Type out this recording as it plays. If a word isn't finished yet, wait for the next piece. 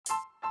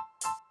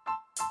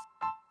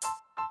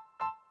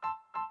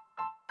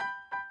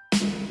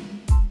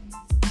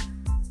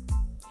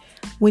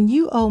When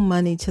you owe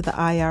money to the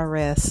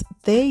IRS,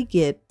 they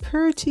get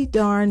pretty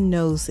darn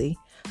nosy.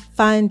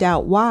 Find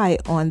out why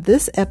on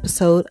this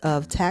episode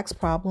of Tax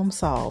Problem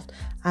Solved.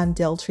 I'm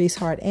Deltrice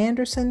Hart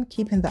Anderson,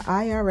 keeping the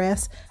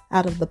IRS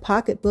out of the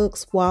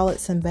pocketbooks,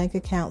 wallets, and bank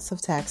accounts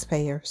of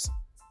taxpayers.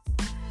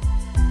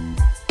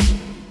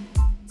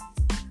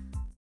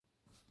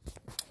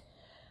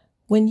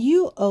 When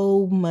you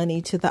owe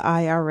money to the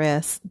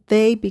IRS,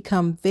 they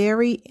become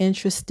very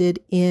interested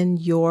in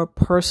your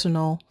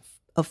personal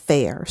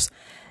affairs.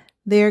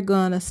 They're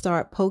going to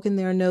start poking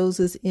their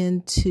noses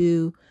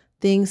into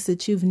things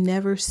that you've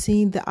never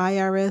seen the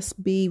IRS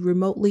be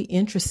remotely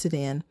interested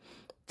in.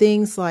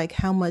 Things like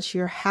how much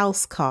your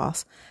house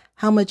costs,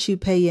 how much you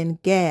pay in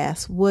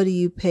gas, what do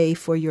you pay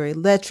for your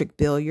electric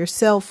bill, your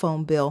cell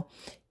phone bill,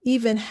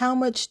 even how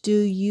much do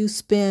you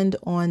spend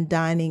on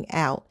dining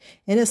out?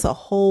 And it's a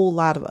whole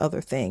lot of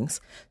other things.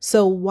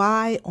 So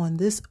why on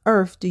this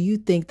earth do you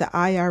think the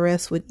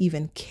IRS would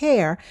even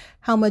care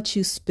how much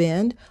you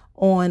spend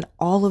on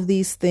all of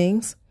these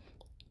things?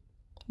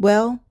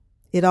 Well,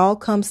 it all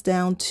comes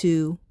down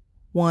to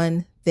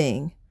one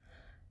thing: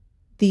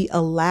 the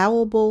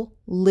allowable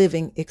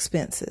living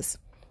expenses.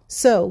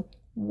 So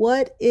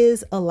what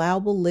is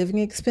allowable living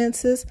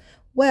expenses?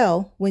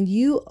 Well, when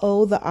you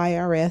owe the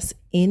IRS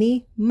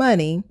any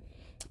money,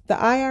 the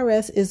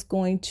IRS is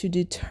going to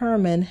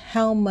determine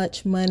how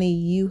much money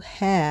you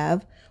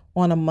have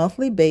on a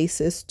monthly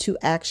basis to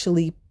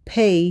actually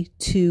pay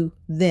to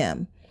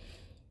them.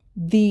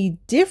 The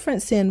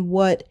difference in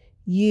what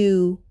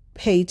you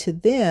pay to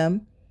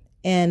them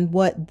and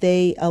what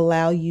they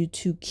allow you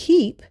to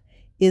keep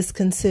is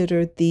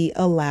considered the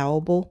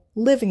allowable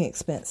living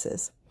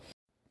expenses.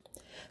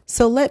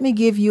 So let me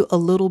give you a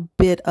little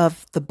bit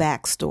of the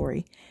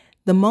backstory.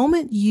 The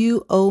moment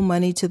you owe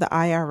money to the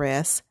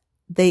IRS,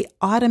 they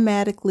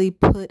automatically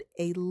put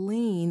a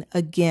lien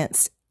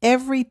against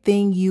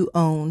everything you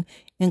own,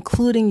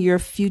 including your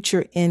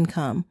future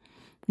income.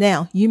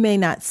 Now, you may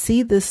not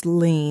see this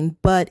lien,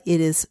 but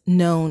it is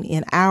known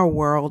in our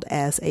world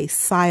as a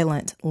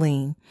silent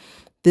lien.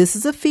 This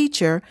is a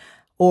feature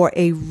or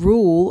a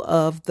rule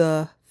of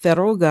the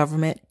federal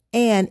government,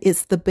 and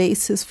it's the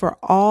basis for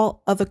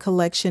all other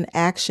collection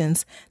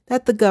actions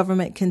that the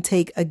government can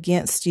take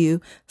against you,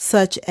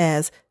 such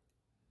as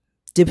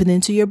dipping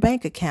into your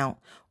bank account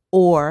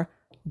or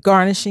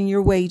garnishing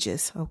your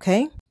wages.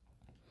 Okay.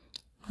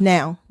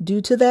 Now,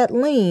 due to that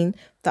lien,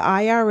 the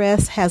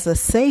IRS has a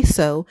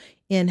say-so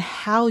in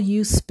how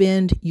you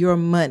spend your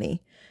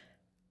money.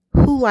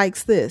 Who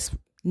likes this?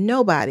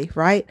 Nobody,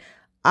 right?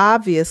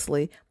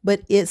 Obviously,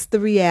 but it's the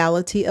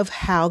reality of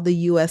how the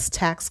U.S.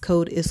 tax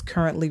code is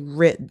currently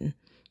written.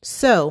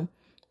 So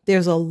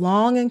there's a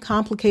long and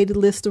complicated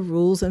list of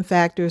rules and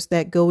factors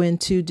that go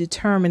into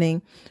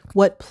determining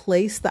what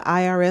place the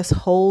IRS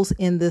holds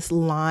in this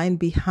line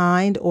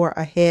behind or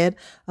ahead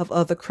of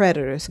other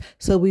creditors.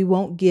 So we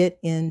won't get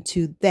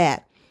into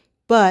that.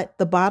 But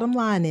the bottom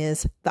line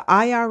is the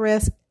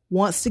IRS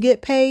wants to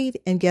get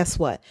paid. And guess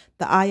what?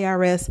 The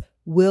IRS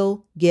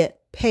will get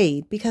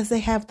paid because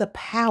they have the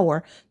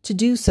power to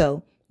do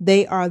so.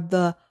 They are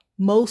the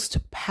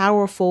most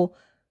powerful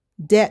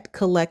debt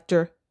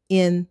collector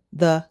in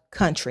the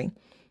country.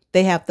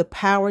 They have the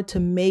power to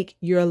make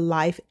your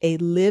life a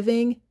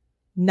living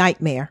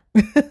nightmare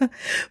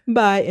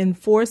by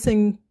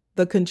enforcing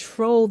the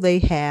control they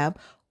have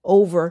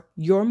over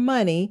your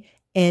money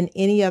and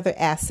any other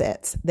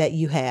assets that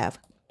you have.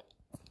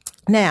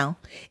 Now,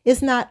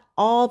 it's not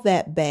all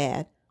that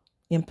bad.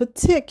 In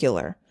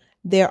particular,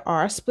 there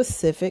are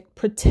specific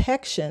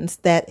protections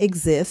that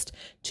exist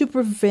to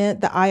prevent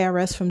the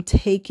IRS from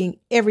taking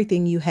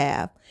everything you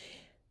have.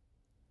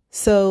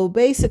 So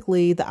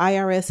basically, the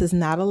IRS is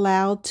not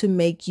allowed to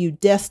make you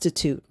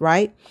destitute,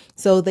 right?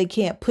 So they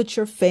can't put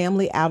your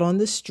family out on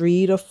the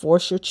street or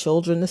force your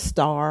children to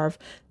starve,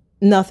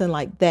 nothing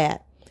like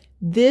that.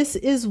 This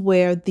is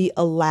where the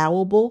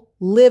allowable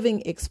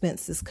living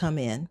expenses come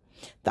in.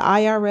 The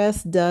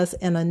IRS does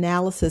an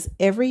analysis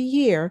every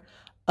year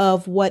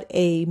of what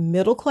a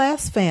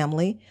middle-class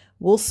family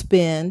will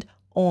spend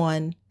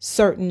on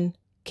certain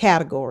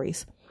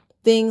categories.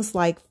 Things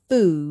like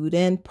food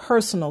and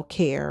personal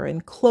care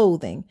and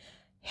clothing,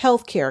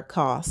 healthcare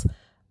costs,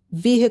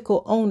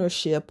 vehicle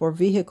ownership or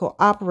vehicle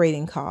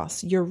operating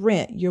costs, your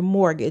rent, your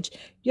mortgage,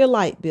 your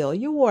light bill,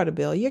 your water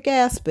bill, your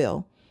gas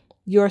bill,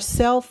 your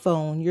cell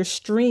phone, your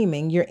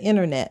streaming, your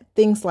internet,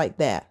 things like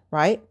that,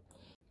 right?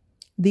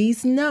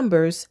 These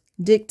numbers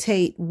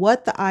dictate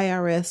what the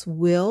IRS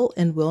will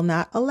and will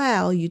not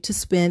allow you to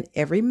spend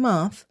every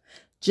month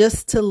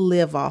just to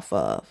live off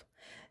of.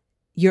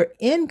 Your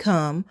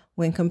income,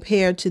 when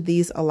compared to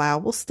these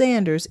allowable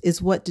standards,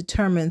 is what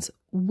determines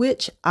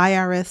which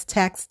IRS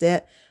tax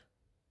debt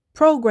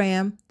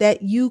program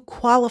that you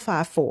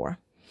qualify for.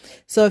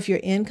 So if your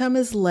income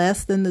is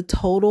less than the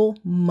total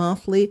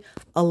monthly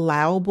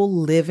allowable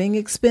living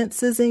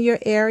expenses in your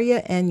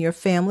area and your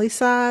family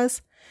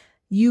size,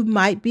 you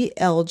might be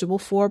eligible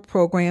for a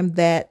program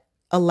that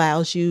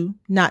allows you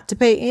not to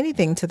pay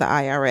anything to the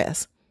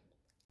IRS.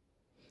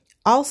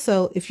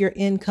 Also, if your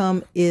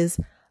income is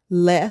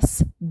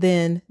less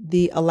than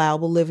the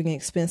allowable living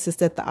expenses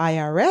that the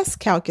IRS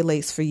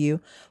calculates for you,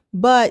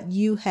 but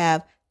you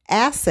have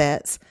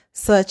assets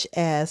such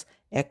as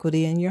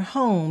equity in your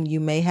home. You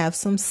may have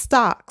some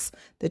stocks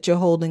that you're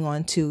holding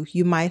on to.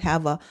 You might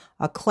have a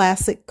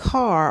classic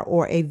car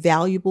or a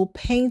valuable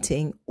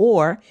painting,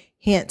 or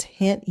hint,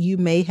 hint, you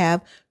may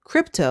have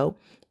crypto.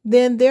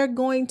 Then they're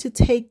going to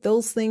take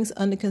those things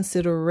under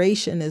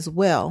consideration as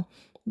well.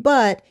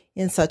 But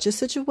in such a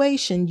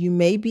situation, you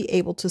may be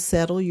able to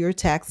settle your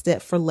tax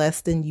debt for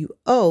less than you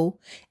owe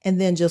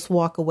and then just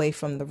walk away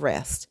from the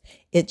rest.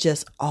 It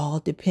just all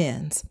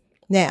depends.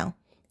 Now,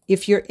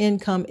 if your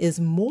income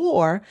is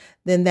more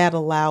than that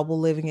allowable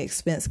living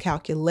expense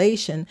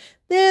calculation,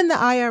 then the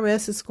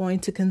IRS is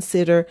going to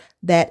consider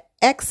that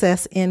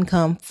excess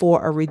income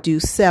for a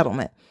reduced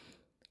settlement.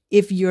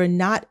 If you're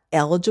not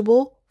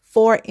eligible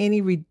for any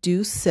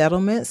reduced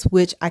settlements,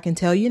 which I can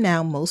tell you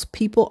now, most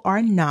people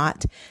are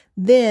not,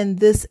 then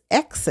this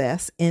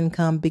excess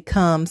income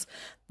becomes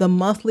the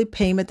monthly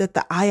payment that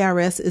the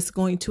IRS is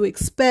going to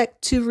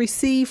expect to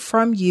receive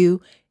from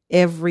you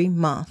every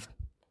month.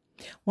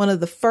 One of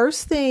the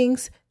first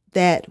things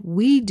that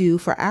we do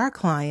for our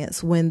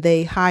clients when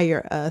they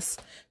hire us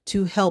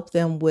to help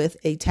them with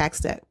a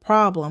tax debt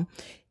problem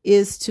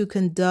is to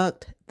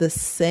conduct the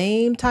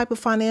same type of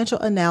financial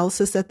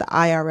analysis that the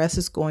IRS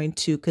is going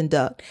to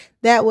conduct.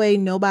 That way,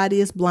 nobody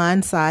is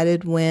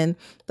blindsided when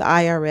the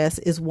IRS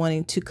is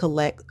wanting to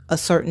collect a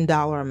certain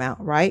dollar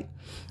amount, right?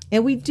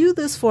 And we do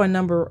this for a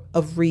number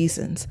of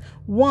reasons.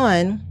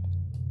 One,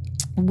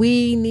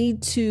 we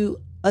need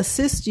to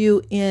assist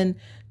you in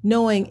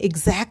knowing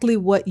exactly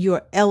what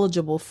you're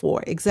eligible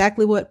for,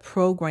 exactly what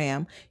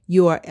program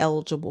you are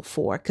eligible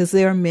for, because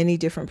there are many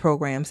different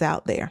programs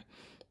out there.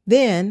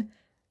 Then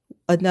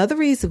another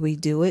reason we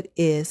do it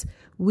is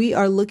we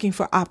are looking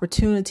for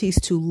opportunities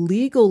to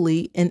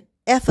legally and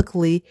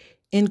ethically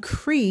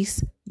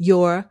increase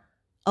your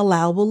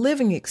allowable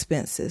living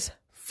expenses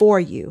for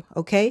you,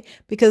 okay?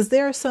 Because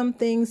there are some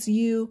things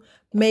you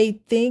may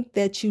think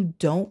that you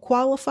don't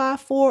qualify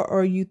for,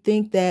 or you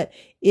think that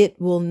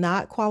it will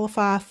not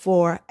qualify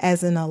for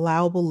as an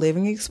allowable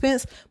living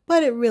expense,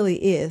 but it really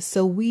is.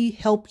 So we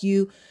help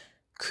you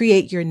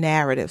create your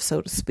narrative,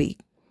 so to speak.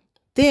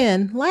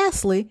 Then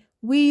lastly,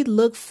 we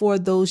look for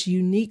those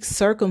unique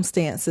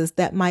circumstances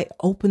that might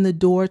open the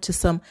door to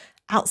some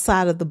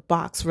outside of the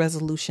box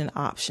resolution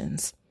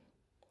options.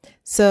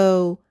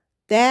 So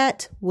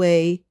that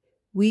way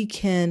we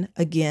can,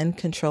 again,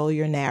 control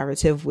your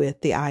narrative with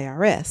the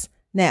IRS.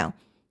 Now,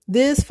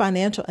 this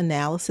financial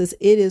analysis,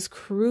 it is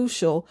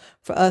crucial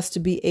for us to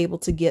be able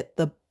to get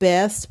the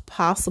best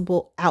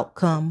possible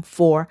outcome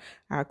for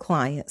our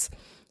clients.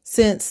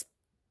 Since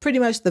pretty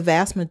much the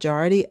vast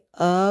majority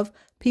of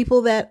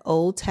people that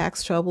owe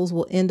tax troubles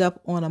will end up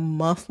on a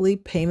monthly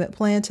payment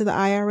plan to the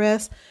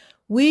IRS,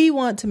 we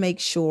want to make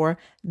sure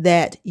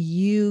that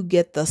you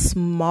get the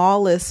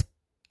smallest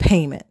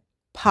payment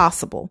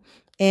possible,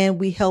 and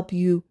we help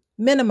you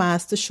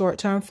minimize the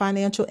short-term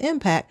financial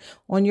impact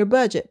on your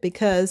budget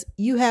because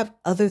you have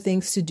other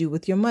things to do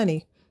with your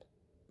money,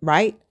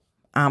 right?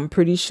 I'm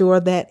pretty sure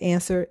that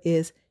answer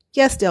is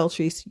yes,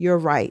 Deltrice, you're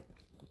right.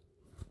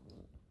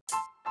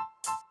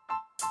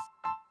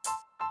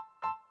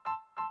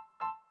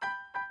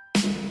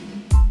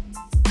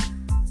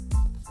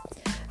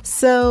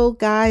 So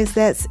guys,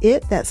 that's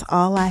it. That's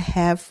all I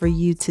have for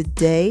you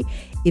today.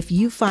 If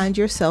you find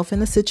yourself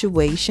in a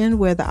situation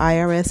where the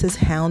IRS is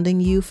hounding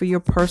you for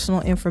your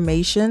personal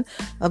information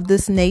of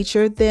this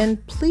nature, then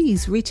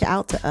please reach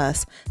out to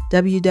us.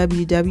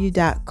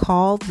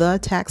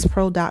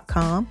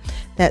 www.callthetaxpro.com.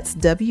 That's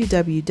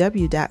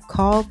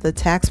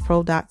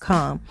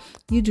www.callthetaxpro.com.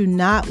 You do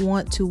not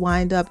want to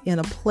wind up in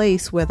a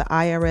place where the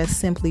IRS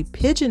simply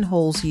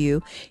pigeonholes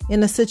you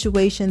in a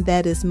situation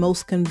that is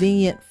most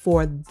convenient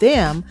for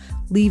them,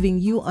 leaving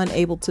you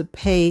unable to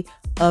pay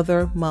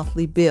other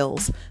monthly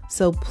bills.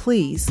 So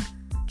please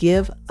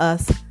give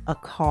us a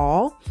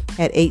call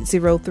at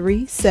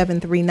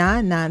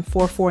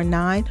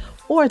 803-739-9449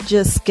 or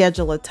just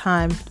schedule a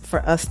time for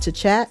us to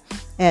chat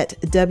at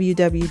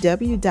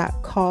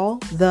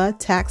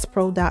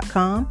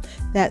www.callthetaxpro.com.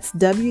 That's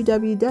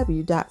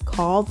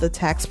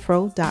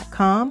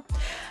www.callthetaxpro.com.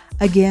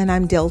 Again,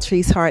 I'm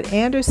Deltrice Hart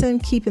Anderson,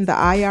 keeping the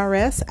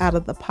IRS out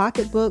of the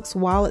pocketbooks,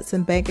 wallets,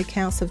 and bank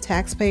accounts of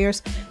taxpayers.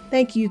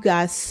 Thank you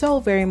guys so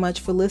very much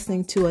for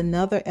listening to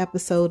another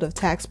episode of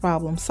Tax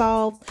Problem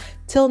Solved.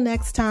 Till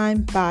next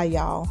time, bye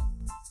y'all.